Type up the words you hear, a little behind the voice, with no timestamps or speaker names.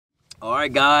All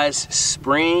right, guys,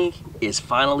 spring is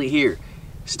finally here.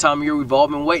 It's the time of year we've all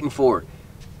been waiting for.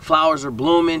 Flowers are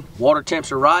blooming, water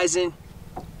temps are rising.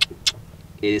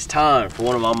 It is time for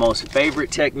one of my most favorite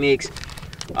techniques.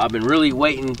 I've been really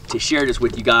waiting to share this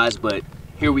with you guys, but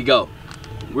here we go.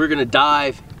 We're gonna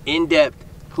dive in depth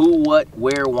who, what,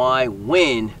 where, why,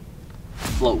 when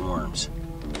floating worms.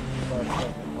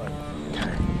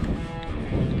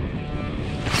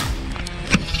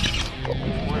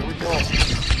 Where we go?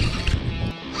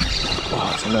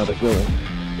 Oh, it's another good one.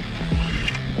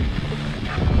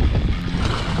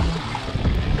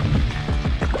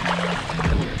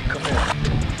 Come here.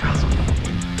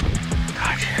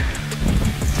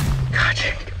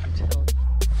 Gotcha.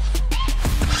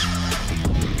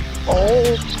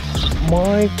 Oh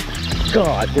my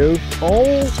God, dude.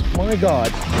 Oh my God.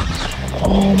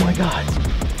 Oh my God.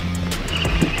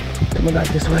 Coming back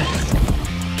this way.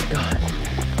 God.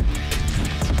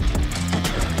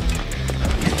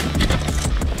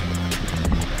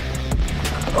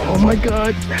 Oh my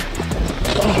God.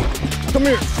 Oh, come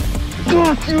here.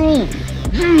 Got you.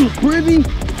 Baby.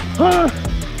 Huh?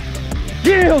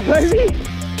 Yeah, baby.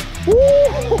 Woo.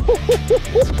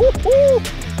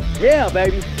 Yeah,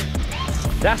 baby.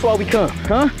 That's why we come,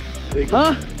 huh?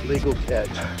 Legal catch.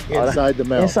 Inside the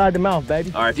mouth. Inside the mouth,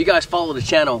 baby. All right, if you guys follow the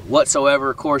channel whatsoever,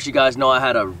 of course, you guys know I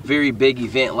had a very big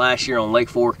event last year on Lake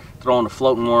Fork, throwing the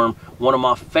floating worm. One of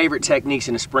my favorite techniques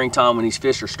in the springtime when these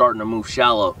fish are starting to move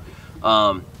shallow.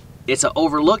 It's an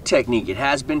overlooked technique. It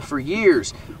has been for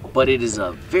years, but it is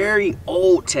a very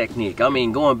old technique. I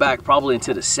mean, going back probably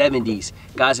into the 70s,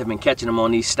 guys have been catching them on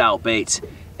these style baits.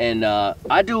 And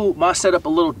I do my setup a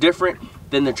little different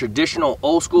than the traditional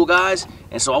old school guys.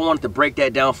 And so I wanted to break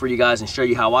that down for you guys and show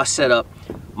you how I set up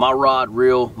my rod,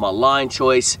 reel, my line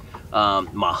choice,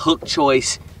 my hook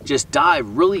choice, just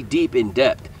dive really deep in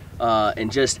depth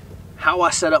and just how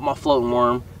I set up my floating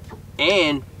worm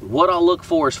and what I look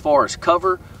for as far as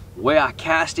cover, where I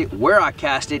cast it. We're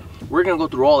gonna go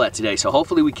through all that today. So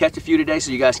hopefully we catch a few today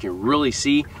so you guys can really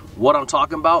see what I'm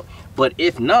talking about. But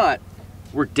if not,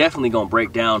 we're definitely gonna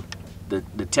break down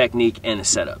the technique and the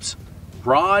setups.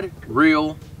 Rod,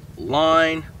 reel,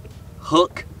 line,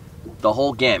 hook, the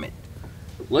whole gamut.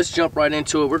 Let's jump right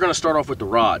into it. We're gonna start off with the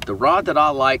rod. The rod that I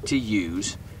like to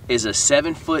use is a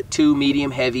 7'2"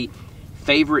 medium heavy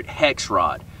favorite hex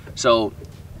rod. So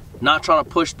not trying to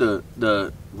push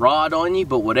the rod on you,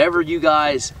 but whatever you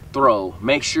guys throw,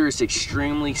 make sure it's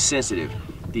extremely sensitive.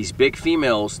 These big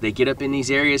females, they get up in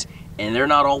these areas and they're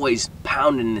not always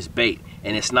pounding this bait,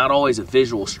 and it's not always a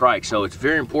visual strike. So it's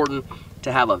very important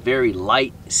to have a very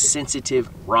light, sensitive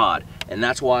rod, and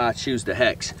that's why I choose the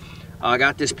hex. I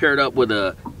got this paired up with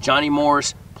a Johnny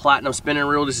Morris Platinum spinning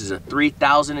reel. This is a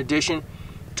 3000 edition,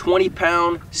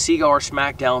 20-pound Seaguar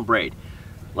Smackdown braid.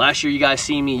 Last year you guys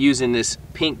see me using this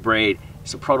pink braid.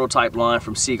 It's a prototype line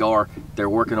from Seaguar they're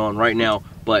working on right now,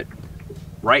 but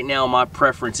right now my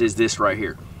preference is this right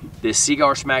here. This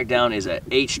Seaguar Smackdown is an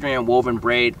 8-strand woven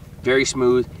braid, very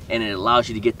smooth, and it allows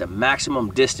you to get the maximum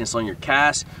distance on your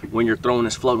cast when you're throwing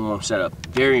this floating worm setup.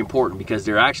 Very important because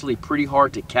they're actually pretty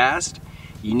hard to cast.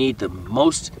 You need the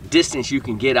most distance you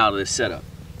can get out of this setup.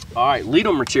 All right,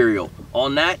 leader material.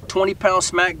 On that 20-pound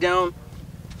Smackdown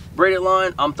braided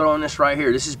line, I'm throwing this right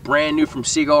here. This is brand new from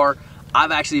Seaguar.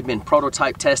 I've actually been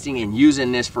prototype testing and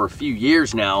using this for a few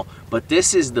years now, but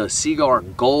this is the Seaguar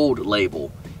Gold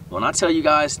label. When I tell you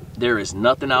guys, there is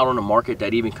nothing out on the market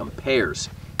that even compares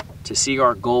to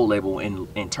Seaguar Gold label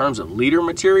in terms of leader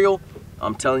material.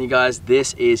 I'm telling you guys,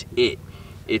 this is it.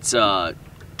 It's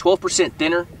 12%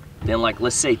 thinner than, like,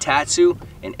 let's say Tatsu,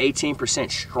 and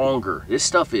 18% stronger. This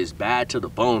stuff is bad to the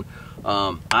bone.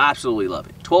 I absolutely love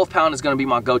it. 12-pound is gonna be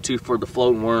my go-to for the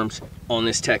floating worms on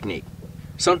this technique.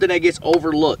 Something that gets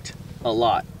overlooked a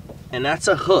lot, and that's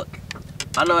a hook.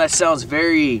 I know that sounds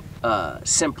very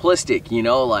simplistic, you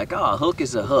know, like, oh, a hook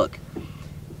is a hook.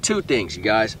 Two things, you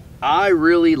guys. I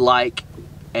really like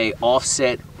a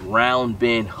offset round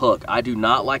bend hook. I do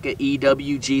not like an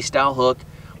EWG style hook,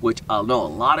 which I know a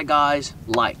lot of guys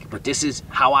like, but this is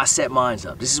how I set mine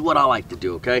up. This is what I like to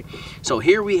do, okay? So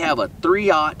here we have a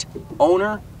 3/0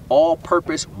 Owner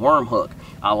all-purpose worm hook.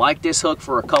 I like this hook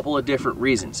for a couple of different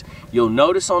reasons. You'll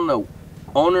notice on the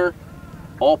Owner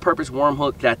all-purpose worm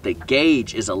hook that the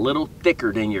gauge is a little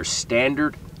thicker than your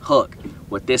standard hook.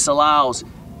 What this allows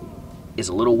is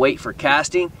a little weight for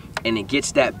casting, and it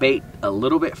gets that bait a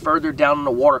little bit further down in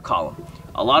the water column.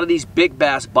 A lot of these big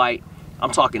bass bite,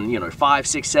 I'm talking, you know, 5,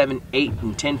 6, 7, 8,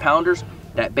 and 10 pounders,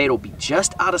 that bait will be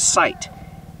just out of sight.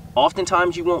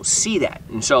 Oftentimes you won't see that.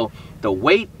 And so the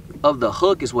weight of the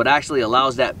hook is what actually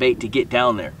allows that bait to get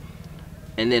down there.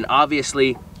 And then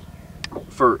obviously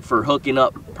for hooking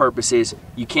up purposes,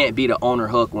 you can't beat an owner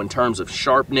hook in terms of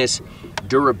sharpness,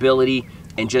 durability,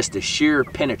 and just the sheer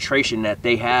penetration that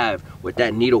they have with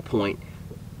that needle point,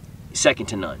 second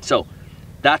to none. So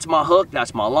that's my hook,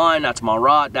 that's my line, that's my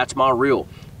rod, that's my reel.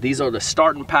 These are the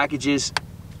starting packages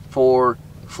for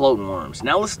floating worms.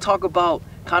 Now let's talk about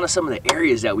kind of some of the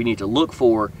areas that we need to look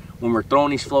for when we're throwing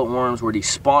these floating worms, where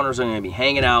these spawners are gonna be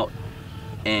hanging out,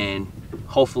 and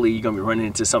hopefully you're gonna be running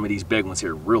into some of these big ones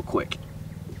here real quick.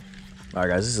 All right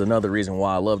guys, this is another reason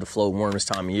why I love to float worm this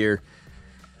time of year.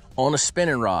 On a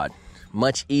spinning rod,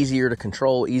 much easier to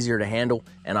control, easier to handle,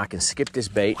 and I can skip this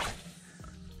bait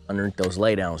underneath those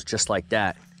laydowns just like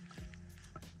that,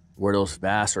 where those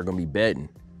bass are gonna be bedding.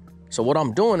 So what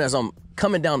I'm doing as I'm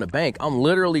coming down the bank, I'm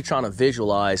literally trying to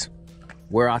visualize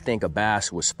where I think a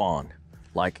bass would spawn.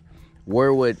 Like,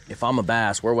 if I'm a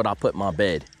bass, where would I put my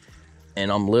bed?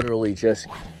 And I'm literally just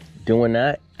doing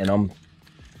that, and I'm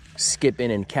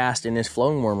skipping and casting this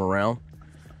floating worm around,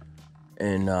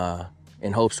 and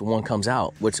in hopes one comes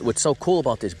out. What's so cool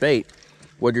about this bait,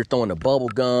 whether you're throwing the bubble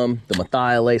gum, the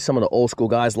methiolate, some of the old school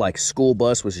guys like School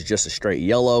Bus, which is just a straight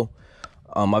yellow.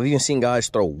 I've even seen guys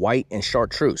throw white and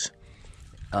chartreuse.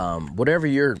 Whatever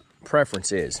your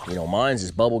preference is, you know, mine's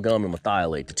is bubble gum and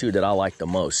methiolate, the two that I like the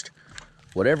most.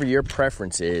 Whatever your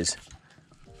preference is,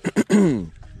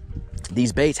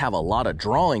 these baits have a lot of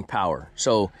drawing power.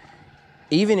 So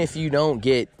even if you don't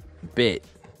get bit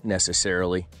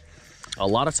necessarily, a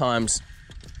lot of times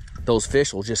those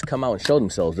fish will just come out and show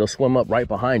themselves. They'll swim up right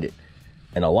behind it.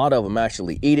 And a lot of them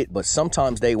actually eat it, but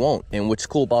sometimes they won't. And what's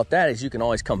cool about that is you can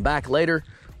always come back later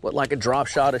with like a drop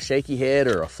shot, a shaky head,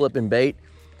 or a flipping bait,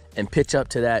 and pitch up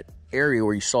to that area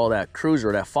where you saw that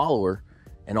cruiser, that follower,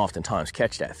 and oftentimes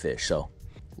catch that fish. So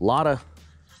a lot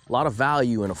of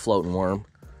value in a floating worm.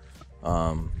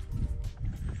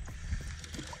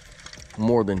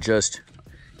 More than just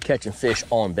catching fish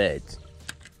on beds.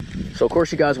 So of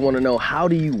course you guys want to know, how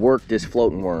do you work this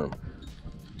floating worm?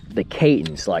 The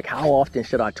cadence, like how often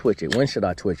should I twitch it? When should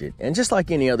I twitch it? And just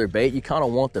like any other bait, you kind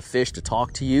of want the fish to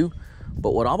talk to you.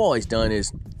 But what I've always done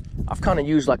is I've kind of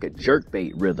used like a jerk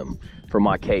bait rhythm for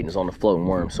my cadence on the floating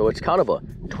worm. So it's kind of a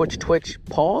twitch, twitch,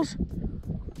 pause.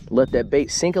 Let that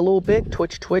bait sink a little bit.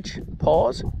 Twitch, twitch,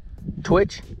 pause.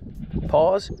 Twitch,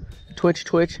 pause. Twitch,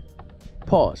 twitch,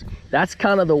 pause. That's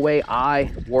kind of the way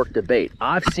I work the bait.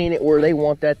 I've seen it where they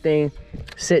want that thing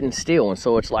sitting still, and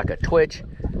so it's like a twitch,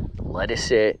 let it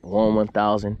sit,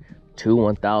 1,000,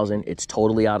 1,000. It's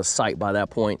totally out of sight by that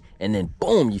point, and then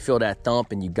boom, you feel that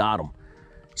thump and you got them.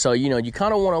 So, you know, you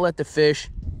kind of want to let the fish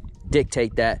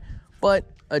dictate that, but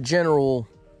a general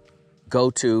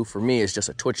go-to for me is just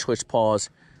a twitch, twitch, pause,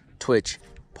 twitch,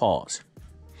 pause.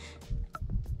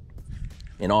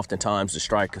 And oftentimes the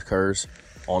strike occurs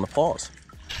on the pause.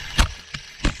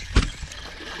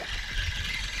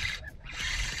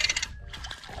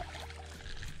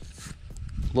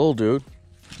 Little dude,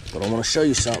 but I want to show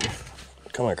you something.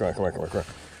 Come on, come on, come on, come on, come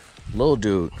on. Little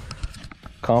dude,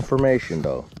 confirmation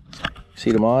though.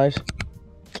 See them eyes?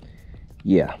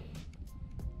 Yeah,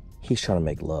 he's trying to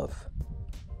make love.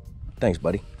 Thanks,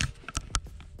 buddy.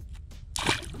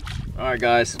 All right,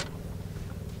 guys.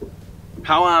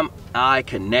 How am I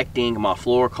connecting my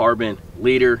fluorocarbon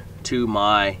leader to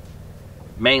my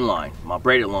main line, my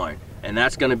braided line? And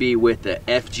that's gonna be with the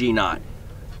FG knot.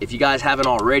 If you guys haven't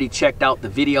already checked out the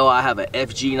video, I have a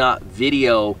FG knot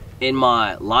video in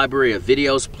my library of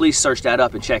videos. Please search that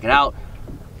up and check it out.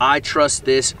 I trust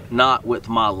this knot with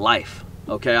my life,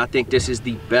 okay? I think this is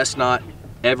the best knot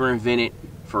ever invented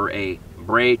for a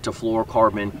braid to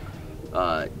fluorocarbon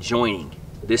joining.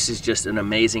 This is just an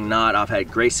amazing knot. I've had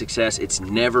great success. It's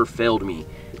never failed me.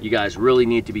 You guys really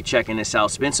need to be checking this out.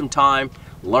 Spend some time,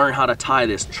 learn how to tie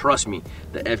this. Trust me,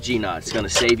 the FG knot, it's gonna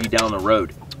save you down the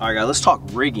road. All right, guys, let's talk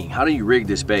rigging. How do you rig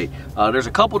this bait? There's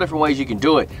a couple different ways you can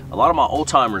do it. A lot of my old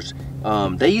timers,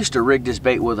 they used to rig this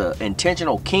bait with an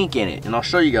intentional kink in it, and I'll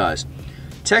show you guys.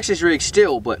 Texas rig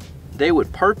still, but they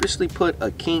would purposely put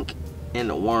a kink in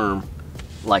the worm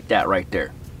like that right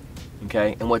there,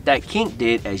 okay? And what that kink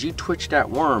did, as you twitch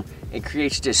that worm, it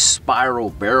creates this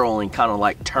spiral barreling kind of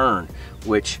like turn,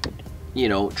 which, you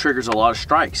know, triggers a lot of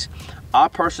strikes. I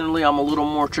personally, I'm a little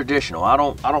more traditional. I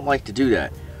don't like to do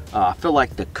that. I feel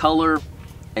like the color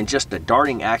and just the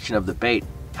darting action of the bait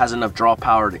has enough draw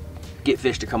power to get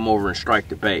fish to come over and strike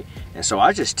the bait. And so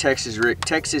I just Texas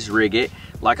rig it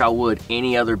like I would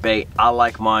any other bait. I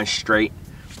like mine straight.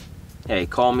 Hey,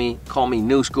 call me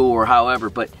new school or however,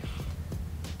 but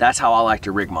that's how I like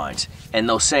to rig mines. And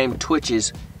those same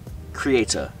twitches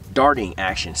creates a darting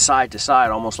action side to side,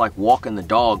 almost like walking the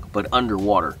dog, but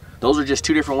underwater. Those are just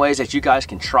two different ways that you guys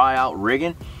can try out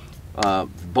rigging.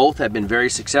 Both have been very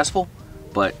successful,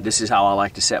 but this is how I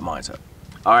like to set mine up.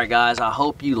 All right, guys, I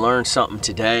hope you learned something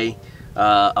today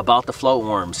about the float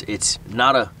worms. It's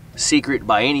not a secret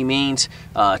by any means.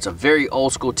 It's a very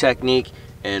old school technique,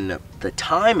 and the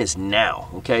time is now,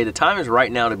 okay? The time is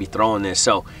right now to be throwing this.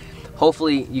 So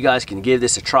hopefully you guys can give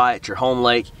this a try at your home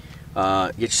lake.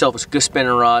 Get yourself a good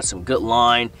spinning rod, some good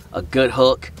line, a good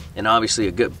hook, and obviously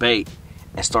a good bait,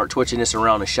 and start twitching this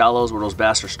around the shallows where those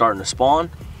bass are starting to spawn.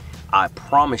 I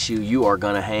promise you, you are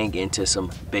gonna hang into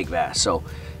some big bass. So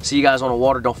see you guys on the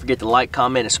water. Don't forget to like,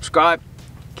 comment, and subscribe.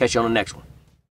 Catch you on the next one.